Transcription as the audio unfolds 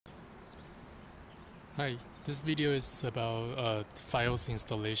Hi, this video is about FiOS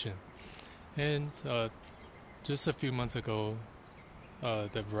installation. And just a few months ago,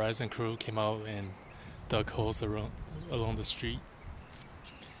 the Verizon crew came out and dug holes along the street.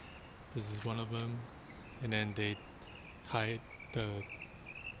 This is one of them. And then they hide the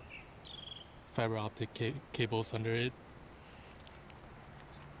fiber optic cables under it.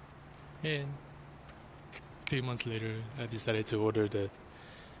 And a few months later, I decided to order the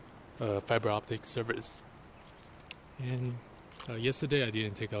fiber optic service. And yesterday I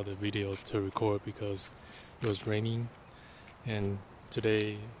didn't take out the video to record because it was raining, and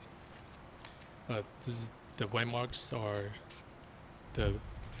today the white marks are the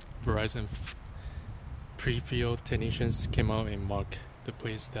Verizon pre-field technicians came out and marked the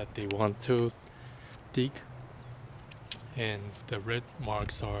place that they want to dig, and the red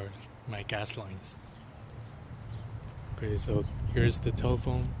marks are my gas lines. Okay, so here's the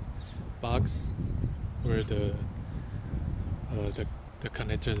telephone box where the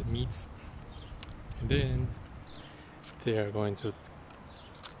connector meets, and then they are going to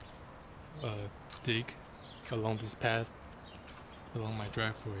dig along this path along my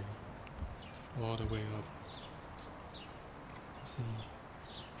driveway all the way up. See,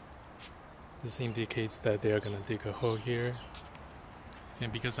 this indicates that they are gonna dig a hole here,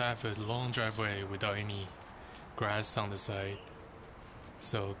 and because I have a long driveway without any grass on the side,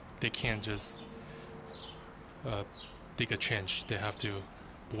 so they can't just dig a trench. They have to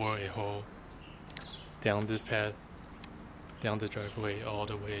bore a hole down this path, down the driveway, all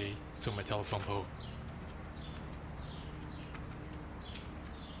the way to my telephone pole.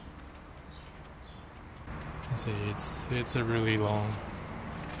 See, it's a really long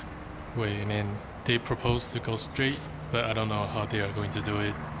way, and then they propose to go straight, but I don't know how they are going to do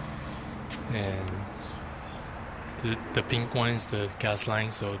it. And the pink one is the gas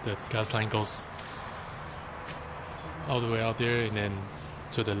line, so the gas line goes all the way out there and then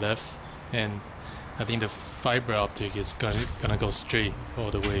to the left, and I think the fiber optic is gonna go straight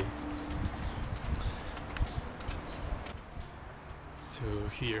all the way to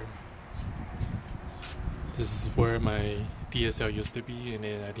here. This is where my DSL used to be, and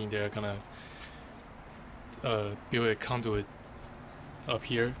then I think they're gonna build a conduit up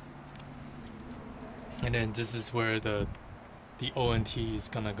here. And then this is where the ONT is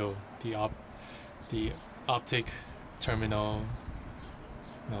gonna go. The optic terminal,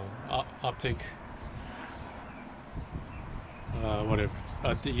 optic whatever.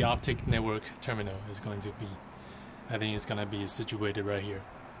 The optic network terminal is going to be. I think it's gonna be situated right here.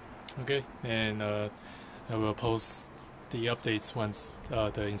 Okay, and I will post the updates once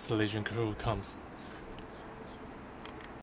the installation crew comes.